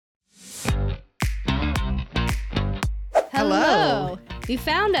Hello. You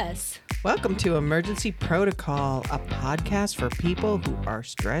found us. Welcome to Emergency Protocol, a podcast for people who are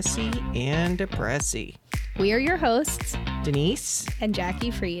stressy and depressy. We are your hosts, Denise. and Jackie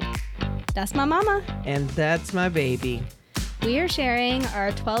Freed. That's my mama. And that's my baby. We are sharing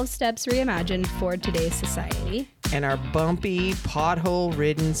our 12 steps reimagined for today's society. And our bumpy,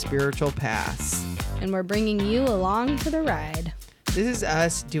 pothole-ridden spiritual paths. And we're bringing you along for the ride. This is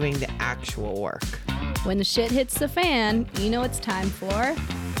us doing the actual work. When the shit hits the fan, you know it's time for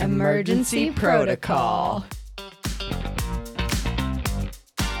Emergency Protocol.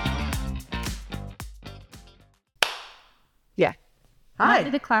 Yeah. Hi.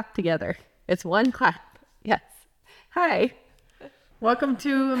 Not to clap together. It's one clap. Yes. Hi. Welcome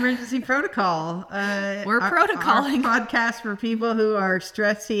to Emergency Protocol. We're protocoling. Our podcast for people who are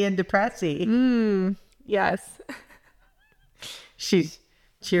stressy and depressy. Yes. She's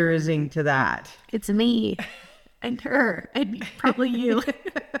cheersing to that. It's me and her and probably you.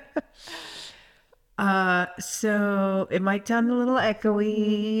 So it might sound a little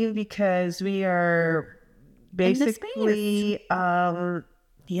echoey because we are basically, in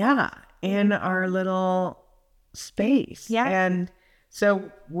our little space. Yeah. And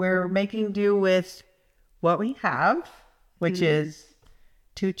so we're making do with what we have, which is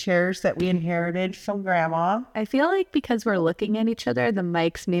 2 chairs that we inherited from Grandma. I feel like because we're looking at each other, the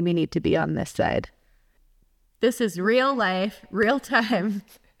mics maybe need to be on this side. This is real life, real time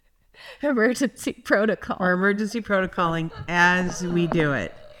emergency protocol. Or emergency protocoling as we do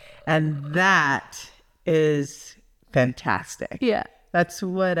it. And that is fantastic. Yeah. That's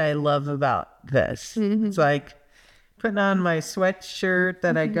what I love about this. It's like putting on my sweatshirt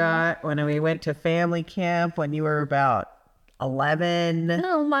that I got when we went to family camp when you were about 11.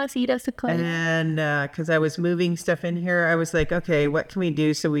 Oh, Masitas a clay. And because I was moving stuff in here, I was like, okay, what can we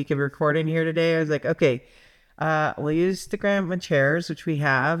do so we can record in here today? I was like, okay, we'll use the grandma chairs, which we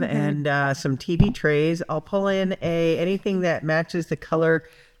have, and some TV trays. I'll pull in anything that matches the color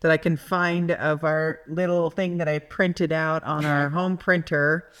that I can find of our little thing that I printed out on our home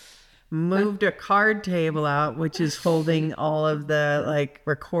printer. Moved a card table out, which is holding all of the like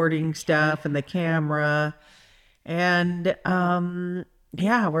recording stuff and the camera. And we're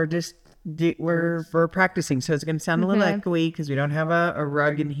practicing, so it's going to sound a little echoey because we don't have a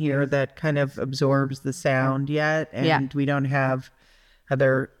rug in here that kind of absorbs the sound yet, and we don't have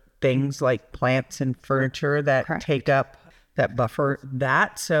other things like plants and furniture that take up that buffer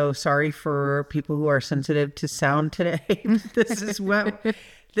that. So sorry for people who are sensitive to sound today. This is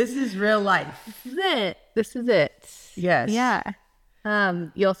real life. This is it. Yes. Yeah.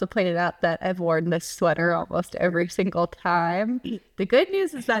 You also pointed out that I've worn this sweater almost every single time. The good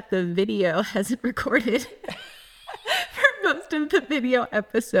news is that the video hasn't recorded for most of the video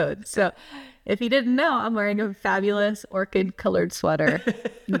episodes. So if you didn't know, I'm wearing a fabulous orchid colored sweater.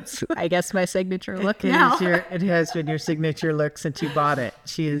 It's, I guess, my signature look now. It has been your signature look since you bought it.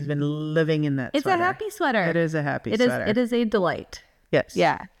 She has been living in that It's sweater. a happy sweater. It is a happy It sweater. It is a delight. Yes.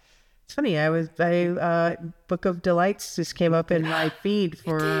 Yeah. It's funny. Book of Delights just came up in my feed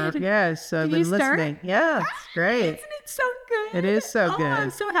for, yes, I've Did been you start? listening. Yeah, it's great. Isn't it so good? It is so good.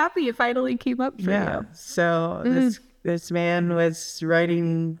 I'm so happy it finally came up for you. So this man was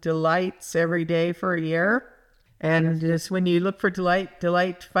writing delights every day for a year. And just when you look for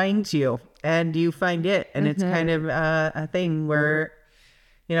delight finds you and you find it. And it's kind of a thing where,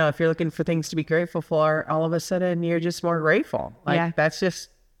 you know, if you're looking for things to be grateful for, all of a sudden you're just more grateful. Like that's just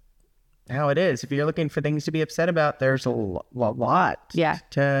how it is. If you're looking for things to be upset about, there's a lot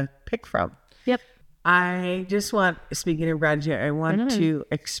to pick from. Yep. I just want, speaking of gratitude, I want to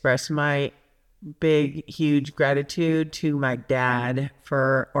express my big, huge gratitude to my dad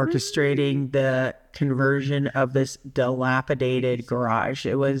for orchestrating the conversion of this dilapidated garage.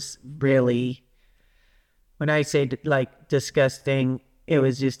 It was really, when I say like disgusting, it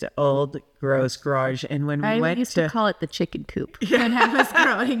was just an old, gross garage. And when we went used to call it the chicken coop when I was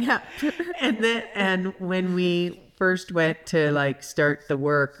growing up. and when we first went to like start the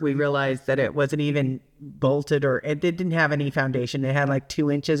work, we realized that it wasn't even bolted or it didn't have any foundation. It had like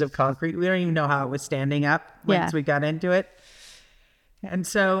 2 inches of concrete. We don't even know how it was standing up once we got into it. And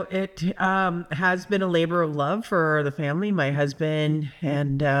so it has been a labor of love for the family. My husband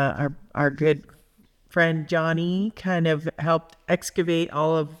and our good friend Johnny kind of helped excavate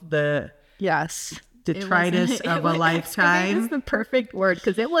all of the detritus of a lifetime. Is the perfect word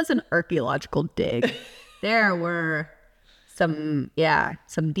because it was an archaeological dig. There were some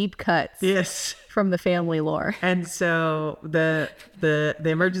deep cuts from the family lore. And so the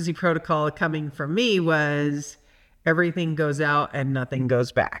emergency protocol coming from me was everything goes out and nothing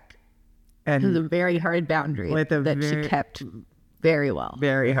goes back. It was a and very hard boundary With a that very- she kept very well.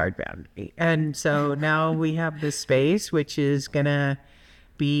 very hard boundary. And so now we have this space, which is gonna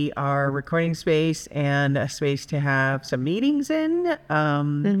be our recording space and a space to have some meetings in.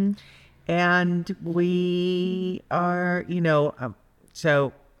 And we are,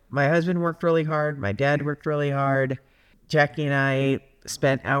 so my husband worked really hard. My dad worked really hard. Jackie and I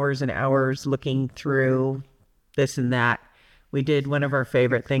spent hours and hours looking through this and that. We did one of our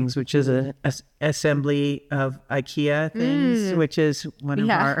favorite things, which is a assembly of IKEA things, which is one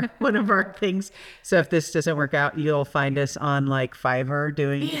of our things. So if this doesn't work out, you'll find us on like Fiverr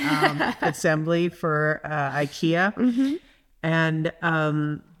doing assembly for IKEA. And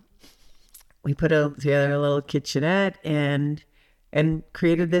we put together a little kitchenette and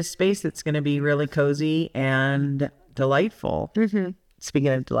created this space that's going to be really cozy and delightful. Speaking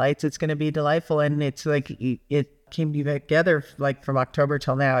of delights, it's going to be delightful, and it's like it came together like from October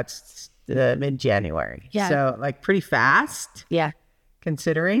till now. It's mid-January, so like pretty fast,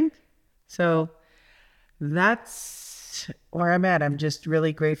 considering. So that's where I'm at. I'm just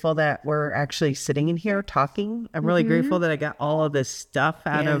really grateful that we're actually sitting in here talking. I'm really grateful that I got all of this stuff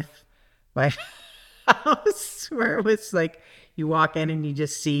out of my house, where it was like you walk in and you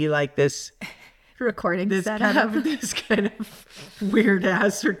just see like this Recording setup. this kind of weird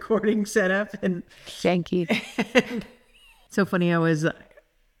ass recording setup. And Janky. so funny,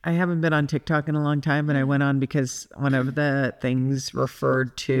 I haven't been on TikTok in a long time, but I went on because one of the things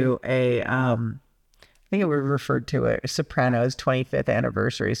referred to I think it was referred to a Sopranos 25th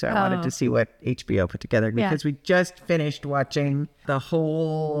anniversary. So I wanted to see what HBO put together, because we just finished watching the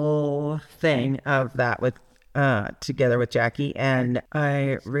whole thing of that with together with Jackie, and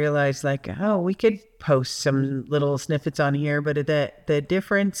I realized like, oh, we could post some little snippets on here, but the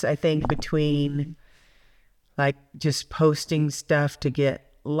difference I think between like just posting stuff to get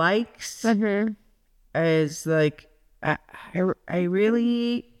likes is like I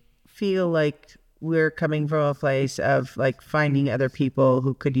really feel like we're coming from a place of like finding other people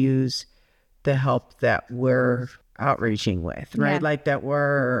who could use the help that we're outreaching with, right? Like that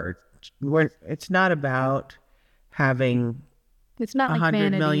we're it's not about having It's not like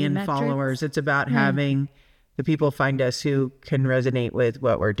 100 million metrics. followers. It's about having the people find us who can resonate with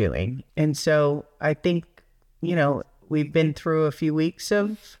what we're doing. And so I think, we've been through a few weeks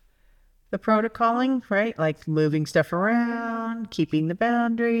of the protocoling, right? Like moving stuff around, keeping the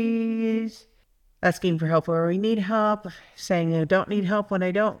boundaries, asking for help where we need help, saying I don't need help when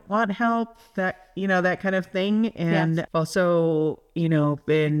I don't want help, that kind of thing. And also,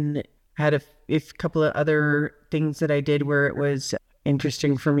 had a couple of other things that I did where it was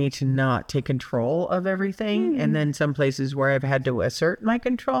interesting for me to not take control of everything. And then some places where I've had to assert my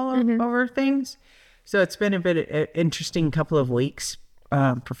control over things. So it's been a bit interesting couple of weeks,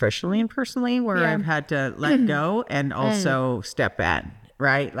 professionally and personally, where I've had to let go and also step in,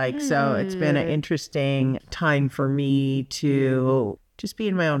 right? Like, so it's been an interesting time for me to just be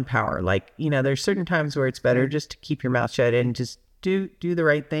in my own power. Like, there's certain times where it's better just to keep your mouth shut and just do the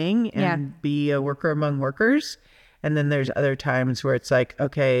right thing and be a worker among workers. And then there's other times where it's like,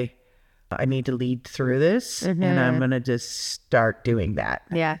 okay, I need to lead through this and I'm going to just start doing that.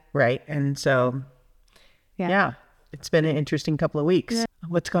 Yeah. Right. And so, it's been an interesting couple of weeks.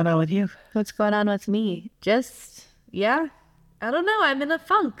 What's going on with you? What's going on with me? Just, I don't know. I'm in a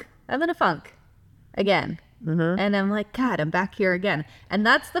funk again. And I'm like, God, I'm back here again. And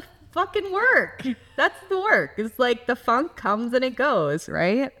that's the fucking work. That's the work. It's like the funk comes and it goes,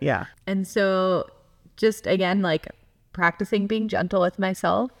 right? Yeah. And so just again, like practicing being gentle with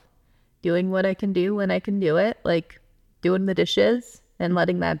myself, doing what I can do when I can do it, like doing the dishes and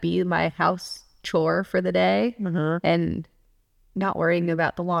letting that be my house chore for the day, and not worrying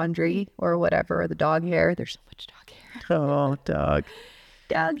about the laundry or whatever, or the dog hair. There's so much dog hair. Oh,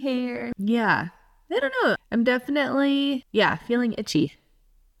 Dog hair. Yeah. I don't know. I'm definitely, feeling itchy.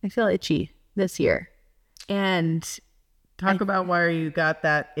 I feel itchy this year. And talk about why you got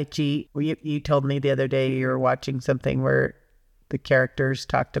that itchy. You told me the other day you were watching something where the characters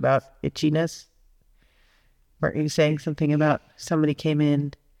talked about itchiness. Weren't you saying something about somebody came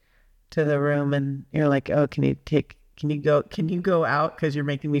in to the room and you're like, oh, can you go out because you're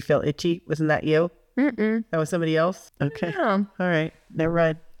making me feel itchy? Wasn't that you? That was somebody else? Okay. No. All right. Never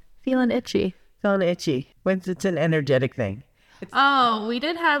mind. Feeling itchy. Feeling itchy. It's an energetic thing. Oh,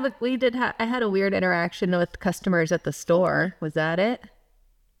 I had a weird interaction with customers at the store. Was that it?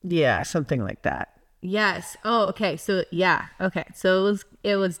 Yeah, something like that. Yes. Oh, okay. So okay. So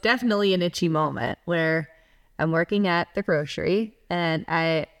it was definitely an itchy moment where I'm working at the grocery and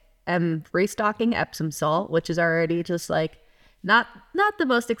I am restocking Epsom salt, which is already just like Not the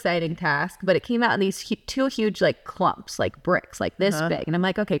most exciting task, but it came out in these two huge like clumps, like bricks, like this big. And I'm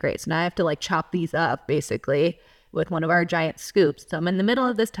like, okay, great. So now I have to like chop these up basically with one of our giant scoops. So I'm in the middle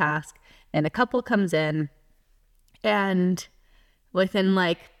of this task and a couple comes in, and within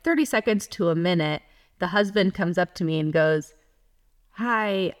like 30 seconds to a minute, the husband comes up to me and goes,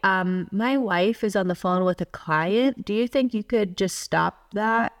 "Hi, my wife is on the phone with a client. Do you think you could just stop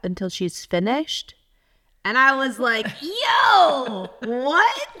that until she's finished?" And I was like, yo,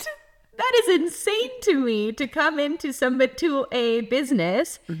 what? That is insane to me, to come into a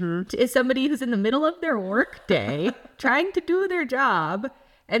business, to somebody who's in the middle of their work day, trying to do their job,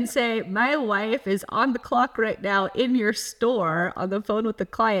 and say, "My wife is on the clock right now in your store on the phone with the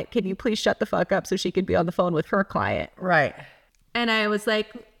client. Can you please shut the fuck up so she can be on the phone with her client?" Right. And I was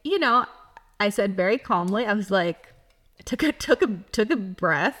like, I said very calmly, I was like, took a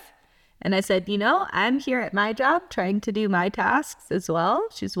breath. And I said, I'm here at my job trying to do my tasks as well.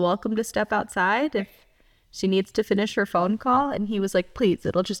 She's welcome to step outside if she needs to finish her phone call. And he was like, "Please,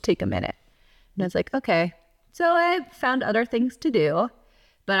 it'll just take a minute." And I was like, okay. So I found other things to do,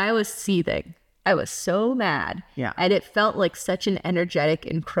 but I was seething. I was so mad. Yeah. And it felt like such an energetic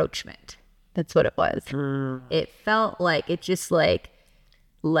encroachment. That's what it was. It felt like it just like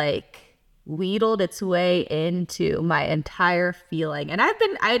wheedled its way into my entire feeling. And I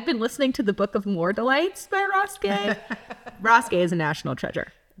had been listening to the Book of More Delights by Ross Gay. Ross Gay is a national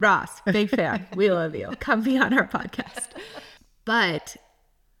treasure. Ross, big fan. We love you. Come be on our podcast. But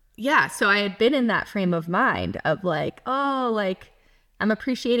yeah, so I had been in that frame of mind of like, oh, like I'm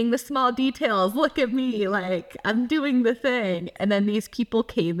appreciating the small details. Look at me, like I'm doing the thing. And then these people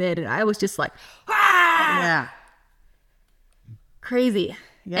came in and I was just like, ah! Yeah. Crazy.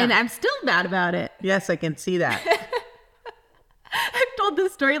 Yeah. And I'm still mad about it. Yes, I can see that. I've told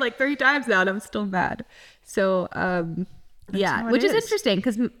this story like 3 times now and I'm still mad. So, yeah, which is interesting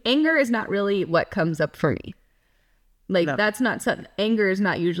because anger is not really what comes up for me. Like that's not something, anger is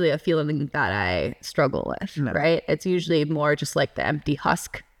not usually a feeling that I struggle with, right? It's usually more just like the empty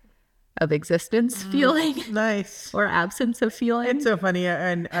husk of existence feeling. Nice. Or absence of feeling. It's so funny.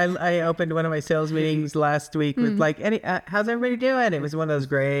 And I opened one of my sales meetings last week with like, how's everybody doing? It was one of those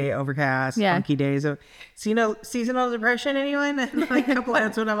gray, overcast, funky days of, seasonal depression, anyone? And like a couple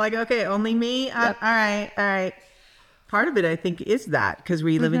answers, and I'm like, okay, only me? All right. Part of it, I think, is that because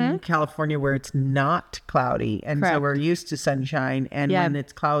we live in California where it's not cloudy. And so we're used to sunshine. And when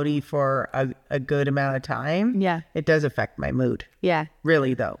it's cloudy for a good amount of time, it does affect my mood. Yeah.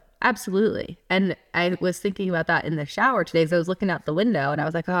 Really, though. Absolutely. And I was thinking about that in the shower today because I was looking out the window and I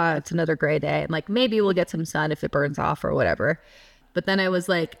was like, oh, it's another gray day. And like, maybe we'll get some sun if it burns off or whatever. But then I was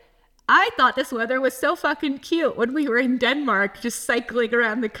like, I thought this weather was so fucking cute when we were in Denmark, just cycling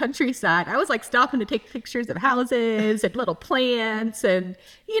around the countryside. I was like stopping to take pictures of houses and little plants and,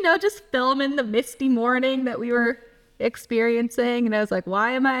 just filming the misty morning that we were experiencing. And I was like,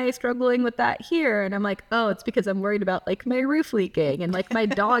 why am I struggling with that here? And I'm like, oh, it's because I'm worried about like my roof leaking and like my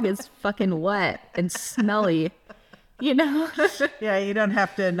dog is fucking wet and smelly, Yeah, you don't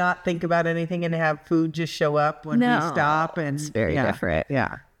have to not think about anything and have food just show up when we stop. And it's very different.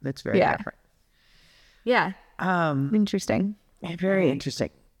 Yeah, that's very different. Yeah. Interesting. Very interesting.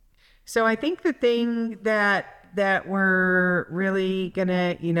 So I think the thing that we're really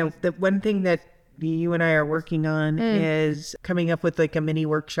gonna, the one thing that you and I are working on is coming up with like a mini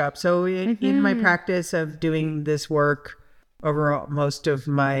workshop. So in my practice of doing this work over most of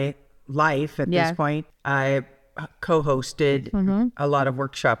my life at this point, I co-hosted a lot of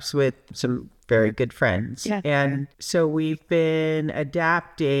workshops with some very good friends. Yeah. And so we've been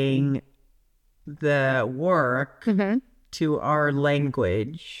adapting the work to our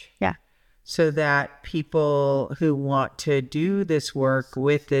language. Yeah. So that people who want to do this work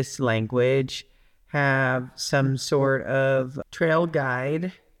with this language have some sort of trail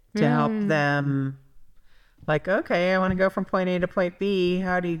guide to help them, like, okay, I want to go from point A to point B.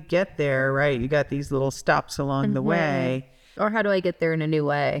 How do you get there, right? You got these little stops along the way. Or how do I get there in a new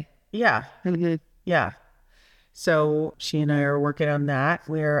way? Yeah. Yeah. So she and I are working on that.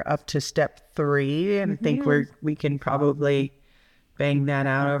 We're up to step 3 and I think we can probably bang that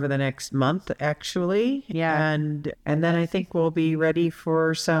out over the next month, actually. Yeah. And then I think we'll be ready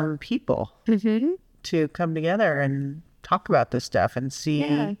for some people to come together and talk about this stuff and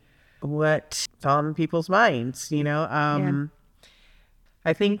see what's on people's minds, I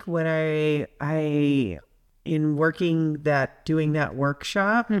think when I in working doing that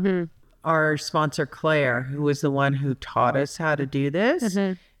workshop, our sponsor Claire, who was the one who taught us how to do this,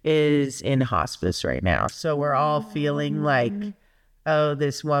 is in hospice right now. So we're all feeling like, oh,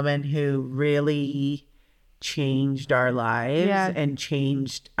 this woman who really changed our lives and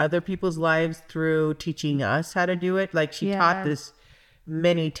changed other people's lives through teaching us how to do it. Like she taught this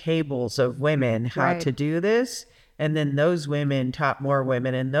many tables of women how to do this. And then those women taught more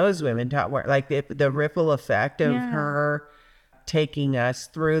women, and those women taught more. Like the ripple effect of her taking us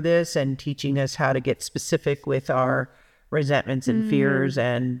through this and teaching us how to get specific with our resentments and fears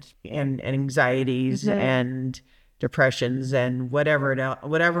and anxieties and depressions and whatever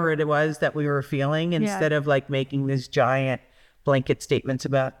it was that we were feeling, instead of like making this giant blanket statements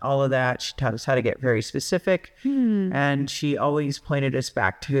about all of that. She taught us how to get very specific, and she always pointed us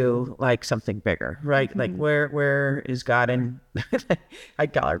back to like something bigger, right? Like where is God? And I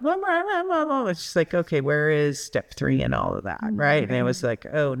call her mama. It's just like, okay, where is step 3 and all of that, right? And it was like,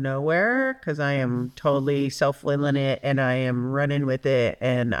 oh, nowhere, because I am totally self-willing it, and I am running with it,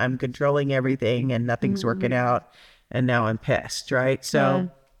 and I'm controlling everything, and nothing's working out, and now I'm pissed, right?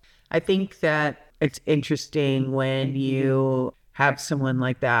 So I think that it's interesting when you have someone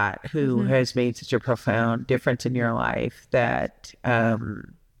like that who has made such a profound difference in your life, that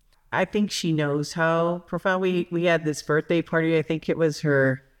I think she knows how profound. We had this birthday party. I think it was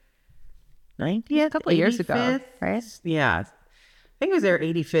her 90th, a couple of years ago, right? Yeah. I think it was their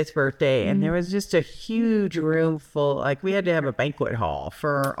 85th birthday, and there was just a huge room full. Like we had to have a banquet hall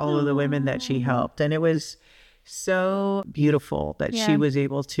for all of the women that she helped, and it was so beautiful that she was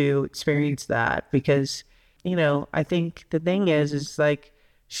able to experience that, because, you know, I think the thing is like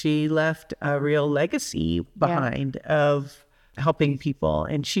she left a real legacy behind of helping people.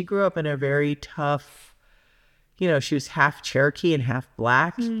 And she grew up in a very tough, you know, she was half Cherokee and half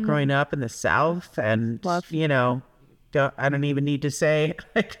Black growing up in the South. And, you know, I don't even need to say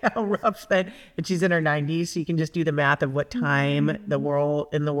like how rough that, and she's in her 90s, so you can just do the math of what time in the world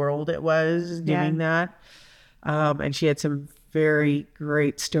it was doing that. And she had some very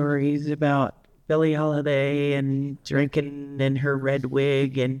great stories about Billie Holiday and drinking in her red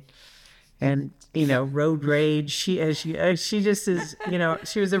wig and you know, road rage. She just is, you know,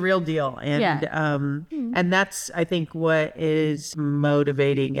 she was a real deal. And and that's, I think, what is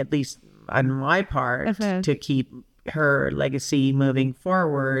motivating, at least on my part, to keep her legacy moving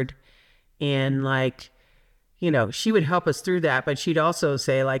forward. And like, you know, she would help us through that, but she'd also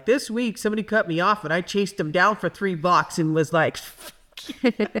say like, this week somebody cut me off and I chased them down for 3 blocks and was like,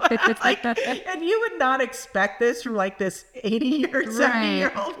 like, and you would not expect this from like this 80 or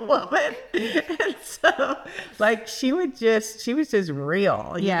 70-year-old woman. And so like she was just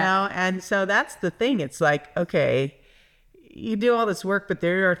real, you know? And so that's the thing. It's like, okay, you do all this work, but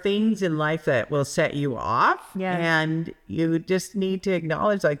there are things in life that will set you off, and you just need to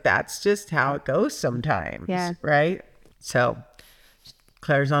acknowledge like that's just how it goes sometimes, right? So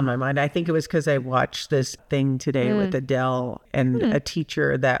Claire's on my mind. I think it was because I watched this thing today with Adele and a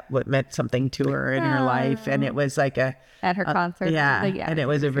teacher that meant something to her in her life, and it was like at her concert, and it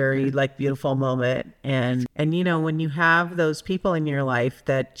was a very like beautiful moment. And you know, when you have those people in your life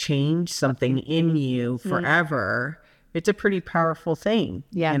that change something in you forever, it's a pretty powerful thing,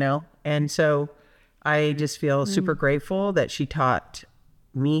 you know? And so I just feel super grateful that she taught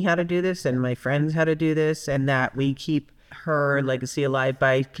me how to do this and my friends how to do this, and that we keep her legacy alive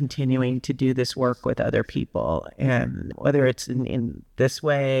by continuing to do this work with other people. And whether it's in this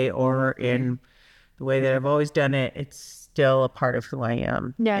way or in the way that I've always done it, it's still a part of who I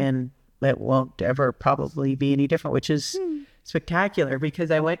am. And it won't ever probably be any different, which is spectacular, because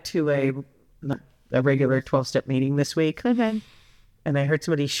I went to a regular 12-step meeting this week. And I heard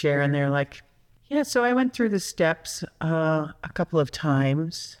somebody share, and they're like, yeah, so I went through the steps a couple of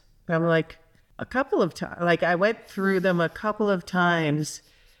times. And I'm like, a couple of times? Like I went through them a couple of times,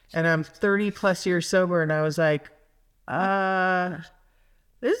 and I'm 30 plus years sober. And I was like,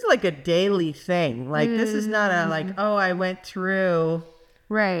 this is like a daily thing. Like this is not a like, oh, I went through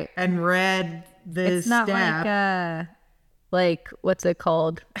and read this. It's not like what's it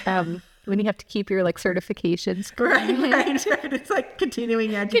called? When you have to keep your like certifications. Right. It's like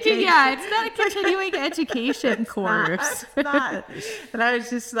continuing education. It's not a continuing education course. It's not. And I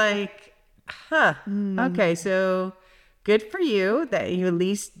was just like, okay, so good for you that you at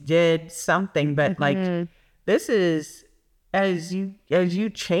least did something. But like, this is, as you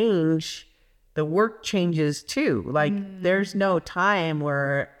change, the work changes too. Like there's no time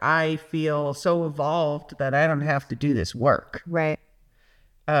where I feel so evolved that I don't have to do this work. Right.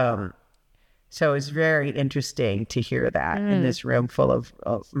 So it's very interesting to hear that in this room full of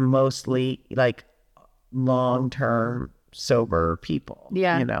mostly like long-term sober people.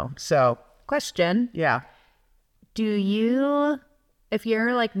 You know, so question. Yeah. Do you If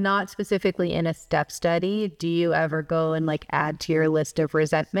you're like not specifically in a step study, do you ever go and like add to your list of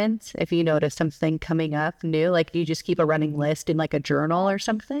resentments if you notice something coming up new? Like, do you just keep a running list in like a journal or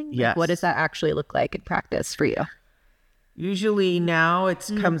something? Like, Yes. what does that actually look like in practice for you? Usually now it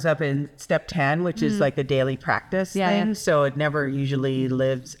comes up in step 10, which is like a daily practice thing. yeah. So it never usually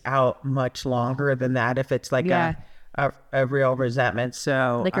lives out much longer than that if it's like Yeah. a real resentment.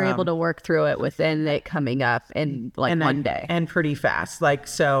 So Like, you're able to work through it within it coming up in like one day. and pretty fast. Like,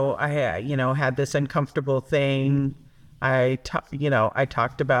 so I, had this uncomfortable thing. I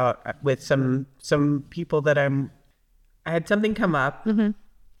talked about with some people that I had something come up.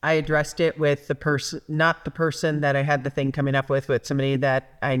 I addressed it with the person, not the person that I had the thing coming up with, but somebody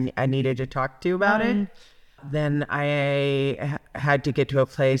that I needed to talk to about it. Then I had to get to a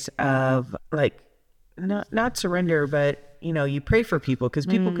place of like, not surrender, but you pray for people because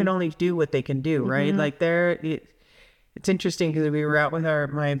people can only do what they can do, right? Like it's interesting because we were out with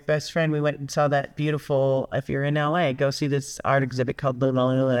my best friend. We went and saw that beautiful, if you're in LA, go see this art exhibit called Luna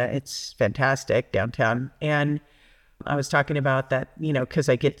Luna. It's fantastic downtown. And I was talking about that, because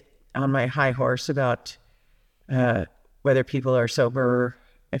I get on my high horse about whether people are sober,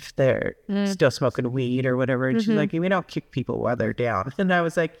 if they're still smoking weed or whatever. And she's like, we don't kick people while they're down. And I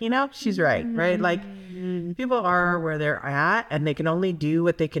was like, she's right? Like, people are where they're at and they can only do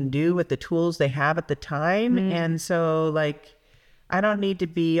what they can do with the tools they have at the time. And so, like, I don't need to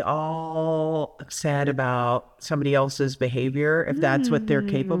be all upset about somebody else's behavior. If that's what they're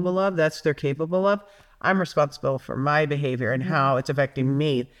capable of, that's what they're capable of. I'm responsible for my behavior and how it's affecting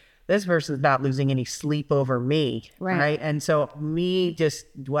me. This person's not losing any sleep over me, right? And so me just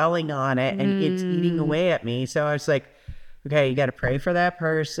dwelling on it and it's eating away at me. So I was like, okay, you got to pray for that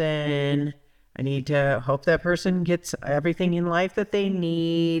person. I need to hope that person gets everything in life that they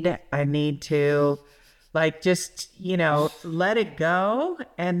need. I need to just, let it go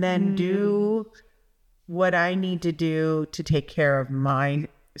and then do what I need to do to take care of my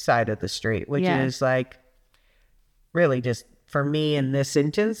side of the street, which is like really just for me in this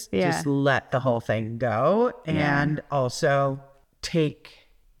instance, just let the whole thing go and also take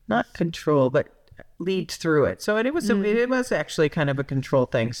not control, but lead through it. So it was actually kind of a control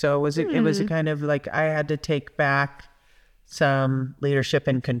thing. So it was a kind of like I had to take back some leadership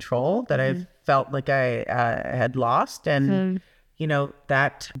and control that I felt like I had lost. And,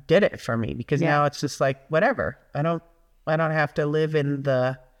 that did it for me because now it's just like, whatever. I don't have to live in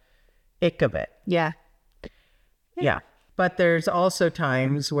the ick of it. Yeah. But there's also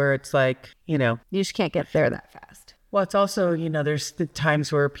times where it's like, you just can't get there that fast. Well, it's also, there's the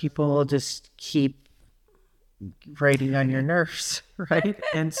times where people just keep grating on your nerves, right?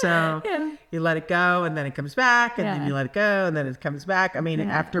 And so you let it go and then it comes back and then you let it go and then it comes back. I mean,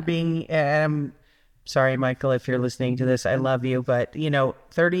 after being, sorry, Michael, if you're listening to this, I love you. But,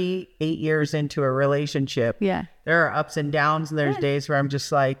 38 years into a relationship, there are ups and downs and there's days where I'm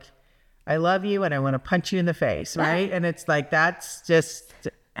just like, I love you and I want to punch you in the face, right? And it's like, that's just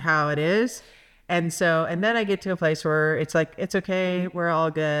how it is. And so, and then I get to a place where it's like, it's okay. We're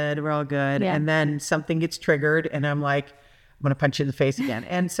all good. Yeah. And then something gets triggered and I'm like, I'm going to punch you in the face again.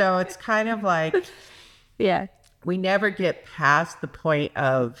 And so it's kind of like, we never get past the point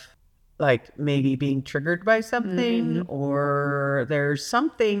of like maybe being triggered by something or there's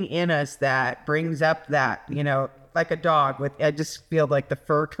something in us that brings up that, like a dog with, I just feel like the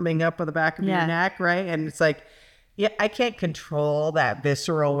fur coming up on the back of your neck, right? And it's like, I can't control that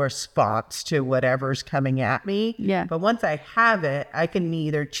visceral response to whatever's coming at me. But once I have it, I can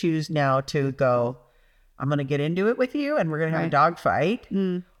either choose now to go, I'm going to get into it with you and we're going to have a dog fight.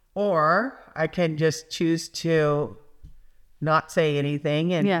 Or I can just choose to not say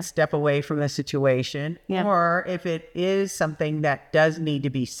anything and step away from the situation. Or if it is something that does need to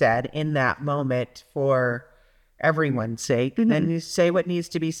be said in that moment for everyone's sake, then you say what needs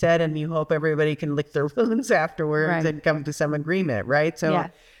to be said and you hope everybody can lick their wounds afterwards and come to some agreement, right? So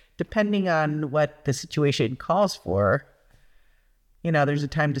depending on what the situation calls for, there's a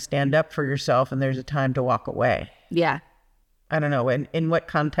time to stand up for yourself and there's a time to walk away. I don't know. In what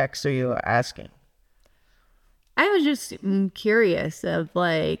context are you asking? I was just curious of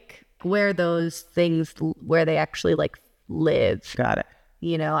like where those things, where they actually like live. Got it.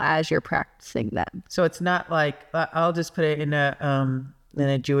 As you're practicing them. So it's not like, I'll just put it in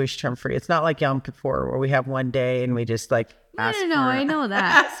a Jewish term for you. It's not like Yom Kippur where we have one day and we just like ask No, I know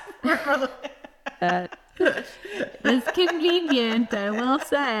that. It's convenient, I will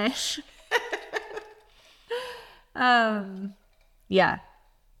say. But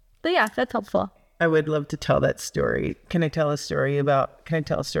that's helpful. I would love to tell that story. Can I tell a story about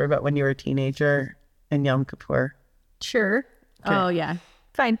when you were a teenager and Yom Kippur? Sure. Oh, yeah.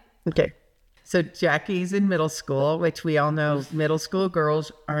 Fine. Okay. So Jackie's in middle school, which we all know middle school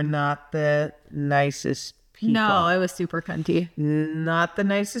girls are not the nicest people. No, it was super cunty. Not the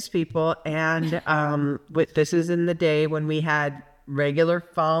nicest people. And this is in the day when we had regular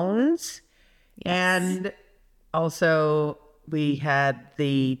phones. Yes. And also we had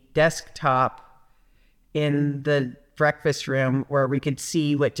the desktop in the breakfast room where we could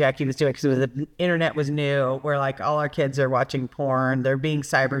see what Jackie was doing, because the internet was new, where like all our kids are watching porn, they're being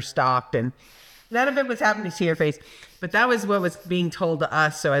cyber stalked, and none of it was happening to your face. But that was what was being told to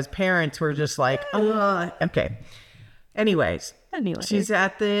us. So as parents, we're just like, oh, okay. Anyways, she's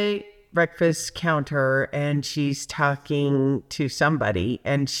at the breakfast counter and she's talking to somebody,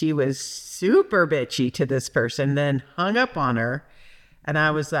 and she was super bitchy to this person, then hung up on her. And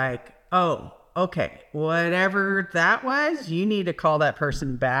I was like, oh, okay, whatever that was, you need to call that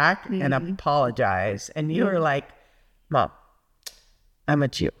person back and apologize. And you were like, Mom, I'm a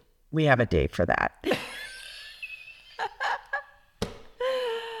Jew. We have a day for that.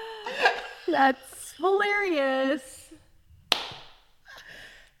 That's hilarious. And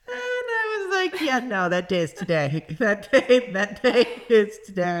I was like, yeah, no, that day is today. That day is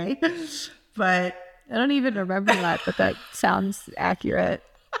today. But I don't even remember that, but that sounds accurate.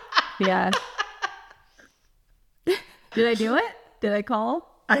 Yeah. Did I do it? Did I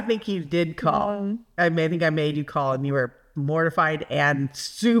call? I think you did call. I think I made you call, and you were mortified and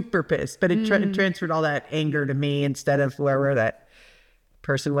super pissed. But it transferred all that anger to me instead of whoever that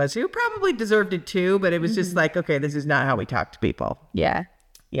person was, who probably deserved it too. But it was just like, okay, this is not how we talk to people. Yeah.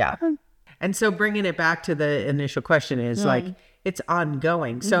 Yeah. And so bringing it back to the initial question is like, it's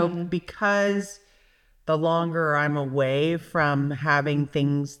ongoing. So because the longer I'm away from having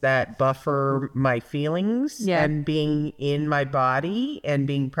things that buffer my feelings and being in my body and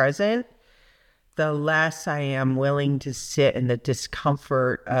being present, the less I am willing to sit in the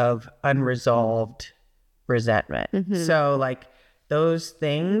discomfort of unresolved resentment. So like those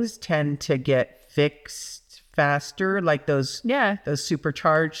things tend to get fixed faster. Like those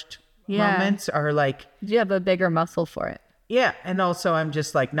supercharged moments are like, you have a bigger muscle for it. Yeah. And also I'm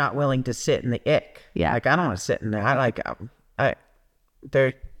just like not willing to sit in the ick. Yeah. Like I don't want to sit in that. Like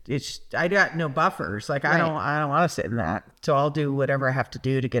I got no buffers. Like I don't want to sit in that. So I'll do whatever I have to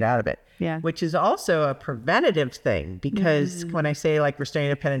do to get out of it. Yeah. Which is also a preventative thing, because when I say like restrain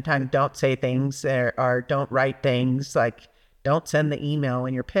independent time, don't say things or don't write things, like don't send the email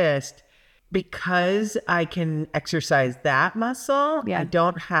when you're pissed. Because I can exercise that muscle, I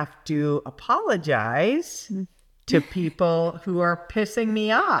don't have to apologize to people who are pissing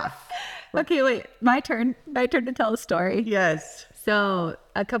me off. Okay, wait. My turn to tell a story. Yes. So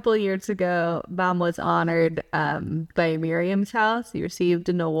a couple of years ago, Mom was honored by Miriam's House. He received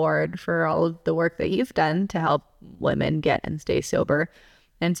an award for all of the work that he's done to help women get and stay sober.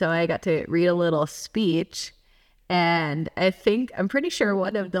 And so I got to read a little speech. And I'm pretty sure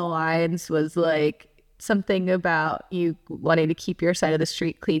one of the lines was like something about you wanting to keep your side of the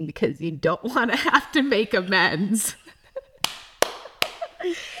street clean because you don't want to have to make amends.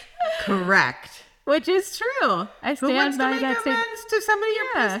 Correct. Which is true. I Who wants stand to by make that amends to somebody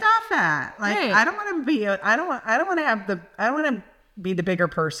you're pissed off at? Like I don't want to be the bigger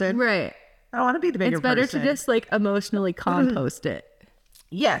person. Right. I don't want to be the bigger person. It's better to just like emotionally compost it.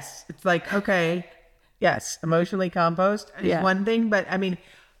 Yes. It's like, okay. Yes, emotionally compost is one thing, but I mean,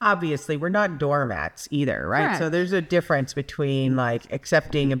 obviously we're not doormats either, right? Correct. So there's a difference between like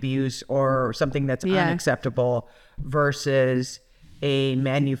accepting abuse or something that's unacceptable versus a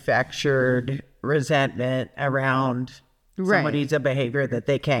manufactured resentment around somebody's behavior that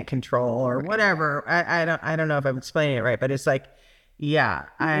they can't control or whatever. I don't know if I'm explaining it right, but it's like,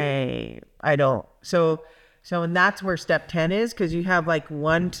 I don't. So and that's where step 10 is, because you have like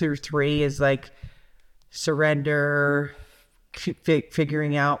 1 through 3 is like surrender,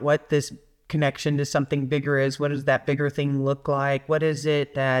 figuring out what this connection to something bigger is. What does that bigger thing look like? What is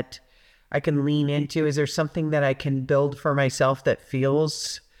it that I can lean into? Is there something that I can build for myself that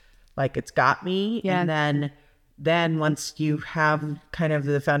feels like it's got me? Yeah. And then once you have kind of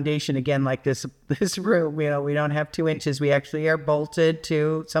the foundation again, like this room, we don't have 2 inches. We actually are bolted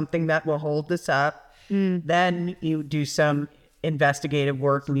to something that will hold this up. Then you do some investigative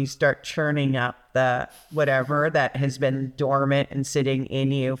work and you start churning up the whatever that has been dormant and sitting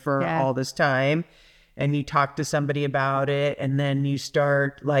in you for all this time, and you talk to somebody about it, and then you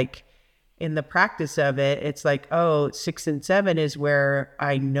start like in the practice of it, it's like, 6 and 7 is where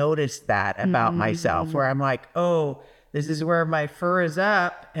I noticed that about myself, where I'm like, this is where my fur is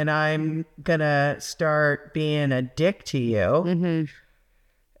up and I'm gonna start being a dick to you.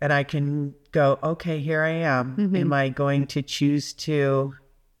 and I can go, okay, here I am. Am I going to choose to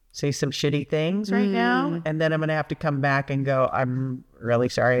say some shitty things right now? And then I'm going to have to come back and go, I'm really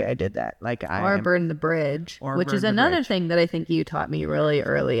sorry I did that. Like Or burn the bridge, Or which burn is the another bridge. thing that I think you taught me really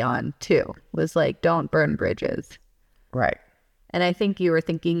early on too, was like, don't burn bridges. Right. And I think you were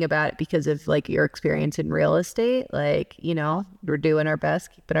thinking about it because of like your experience in real estate. Like, you know, we're doing our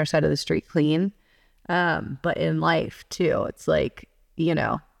best, keeping our side of the street clean. But in life too, it's like, you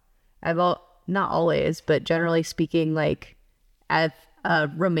know, not always, but generally speaking, like as a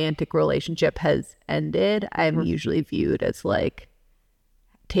romantic relationship has ended, I'm usually viewed as like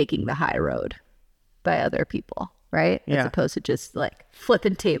taking the high road by other people, right? Yeah. As opposed to just like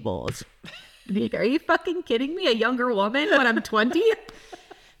flipping tables. Like, are you fucking kidding me? A younger woman when I'm 20?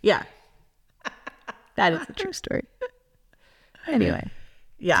 Yeah. That is a true story. Anyway.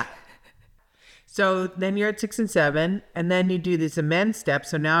 Yeah. So then you're at 6 and 7, and then you do this amend step.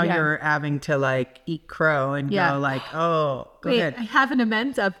 So now Yeah. you're having to like eat crow and Yeah. go like, oh, go Wait, ahead. I have an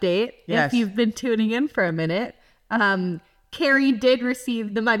amends update. Yes. If you've been tuning in for a minute, Carrie did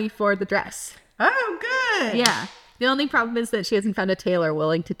receive the money for the dress. Oh, good. Yeah. The only problem is that she hasn't found a tailor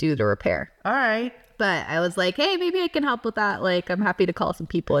willing to do the repair. All right. But I was like, hey, maybe I can help with that. Like, I'm happy to call some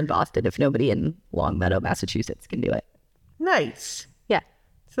people in Boston if nobody in Longmeadow, Massachusetts can do it. Nice. Yeah.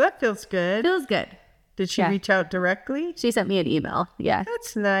 So that feels good. Feels good. Did she yeah. reach out directly? She sent me an email. Yeah.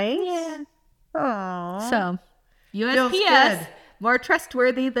 That's nice. Yeah. Oh. So, Feels USPS, good. more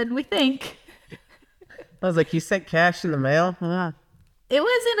trustworthy than we think. I was like, you sent cash in the mail? It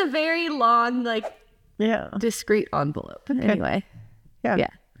was in a very long, like, Yeah. discreet envelope. Anyway. Yeah. Yeah.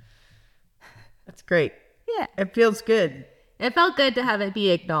 That's great. Yeah. It feels good. It felt good to have it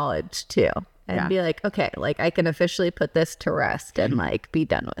be acknowledged too. And Yeah. be like, okay, like I can officially put this to rest and like be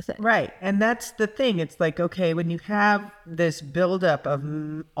done with it. Right. And that's the thing. It's like, okay, when you have this buildup of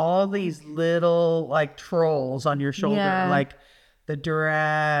all these little like trolls on your shoulder, Yeah. like the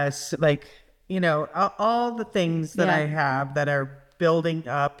dress, like, you know, all the things that Yeah. I have that are building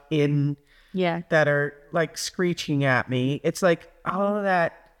up in, Yeah. that are like screeching at me. It's like all of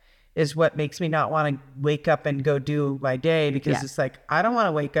that is what makes me not want to wake up and go do my day, because Yeah. it's like, I don't want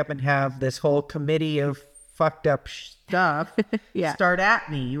to wake up and have this whole committee of fucked up stuff Yeah. start at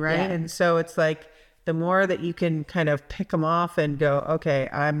me. Right. Yeah. And so it's like, the more that you can kind of pick them off and go, okay,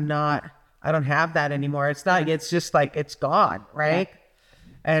 I don't have that anymore. It's not, it's just like, it's gone. Right.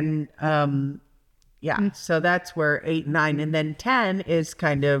 And, so that's where 8, 9, and then 10 is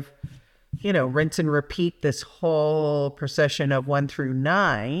kind of, you know, rinse and repeat this whole procession of 1 through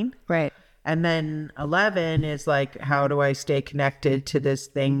 9. Right. And then 11 is like, how do I stay connected to this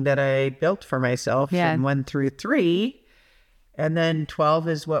thing that I built for myself? Yeah. And 1 through 3. And then 12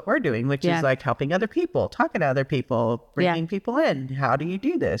 is what we're doing, which Yeah. is like helping other people, talking to other people, bringing people in. How do you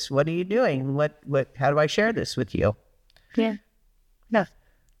do this? What are you doing? How do I share this with you? Yeah. Yeah.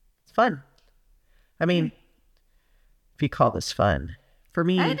 It's fun. I mean, if you call this fun. For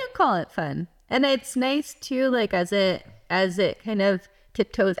me, I do call it fun. And it's nice too, like as it kind of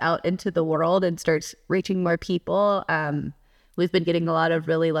tiptoes out into the world and starts reaching more people. We've been getting a lot of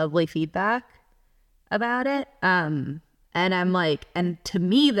really lovely feedback about it. And I'm like, and to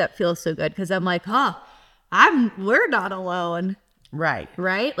me that feels so good because I'm like, we're not alone. right.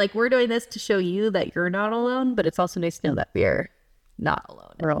 Right? Like we're doing this to show you that you're not alone, but it's also nice to know that we're not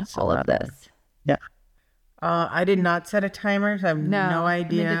alone in also all of not this. Yeah. I did not set a timer. So I have No, no I think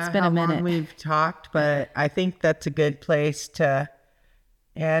idea it's been how a minute. long we've talked, but I think that's a good place to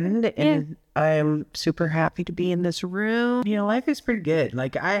end. And I'm super happy to be in this room. You know, life is pretty good.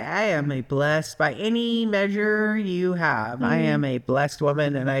 Like I am a blessed, by any measure you have, I am a blessed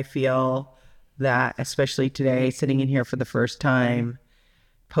woman. And I feel that, especially today, sitting in here for the first time,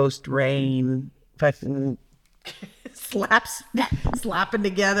 post rain, fucking slapping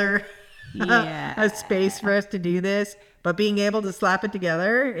together Yeah. a space for us to do this. But being able to slap it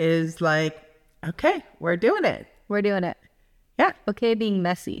together is like, okay, we're doing it. We're doing it. Yeah, Okay, being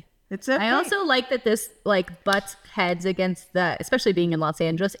messy. it's okay. I also like that this like butts heads against the, especially being in Los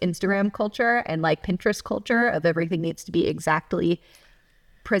Angeles, Instagram culture and like Pinterest culture of everything needs to be exactly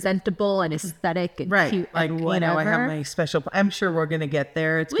presentable and aesthetic and right. cute Like, and you whatever. know, I have my special, I'm sure we're going to get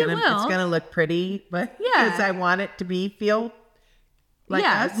there. It's We going to, it's will. going to look pretty, but Yeah. because I want it to feel like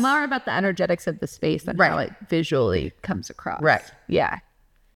yeah, us. it's more about the energetics of the space and how Right. it visually comes across. Right. Yeah.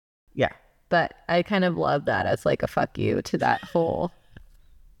 Yeah. But I kind of love that as like a fuck you to that whole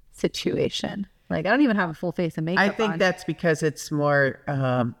situation. Like I don't even have a full face of makeup I think on. that's because it's more,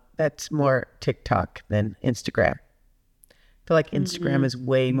 that's more TikTok than Instagram. I feel like Instagram is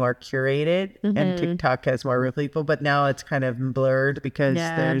way more curated and TikTok has more real people, but now it's kind of blurred because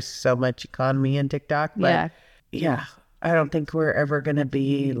there's so much economy in TikTok. But yeah, I don't think we're ever going to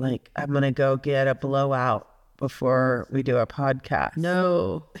be like, I'm going to go get a blowout before we do a podcast.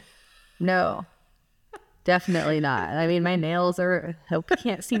 No, definitely not. I mean, my nails are, hope you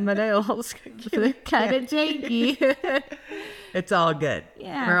can't see my nails. They're kind of janky. It's all good.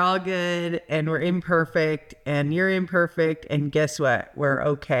 Yeah. We're all good and we're imperfect and you're imperfect. And guess what? We're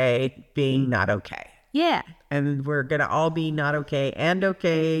okay being not okay. Yeah. And we're going to all be not okay and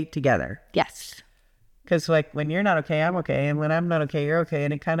okay together. Yes. Because like when you're not okay, I'm okay. And when I'm not okay, you're okay.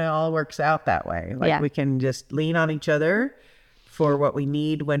 And it kind of all works out that way. Like we can just lean on each other for what we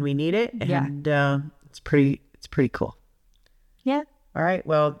need when we need it. And it's pretty cool. Yeah. All right.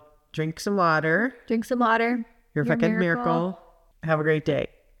 Well, drink some water. Drink some water. You're a fucking miracle. Have a great day.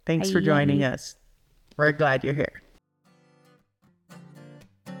 Thanks for joining us. We're glad you're here.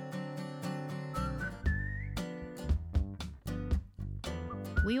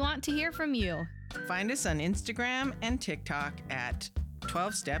 We want to hear from you. Find us on Instagram and TikTok at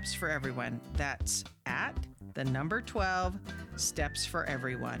 12 Steps for Everyone. That's at the number 12 Steps for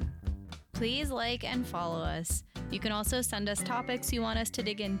Everyone. Please like and follow us. You can also send us topics you want us to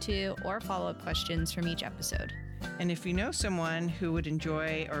dig into or follow-up questions from each episode. And if you know someone who would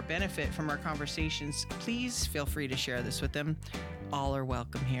enjoy or benefit from our conversations, please feel free to share this with them. All are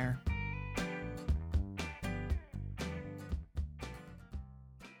welcome here.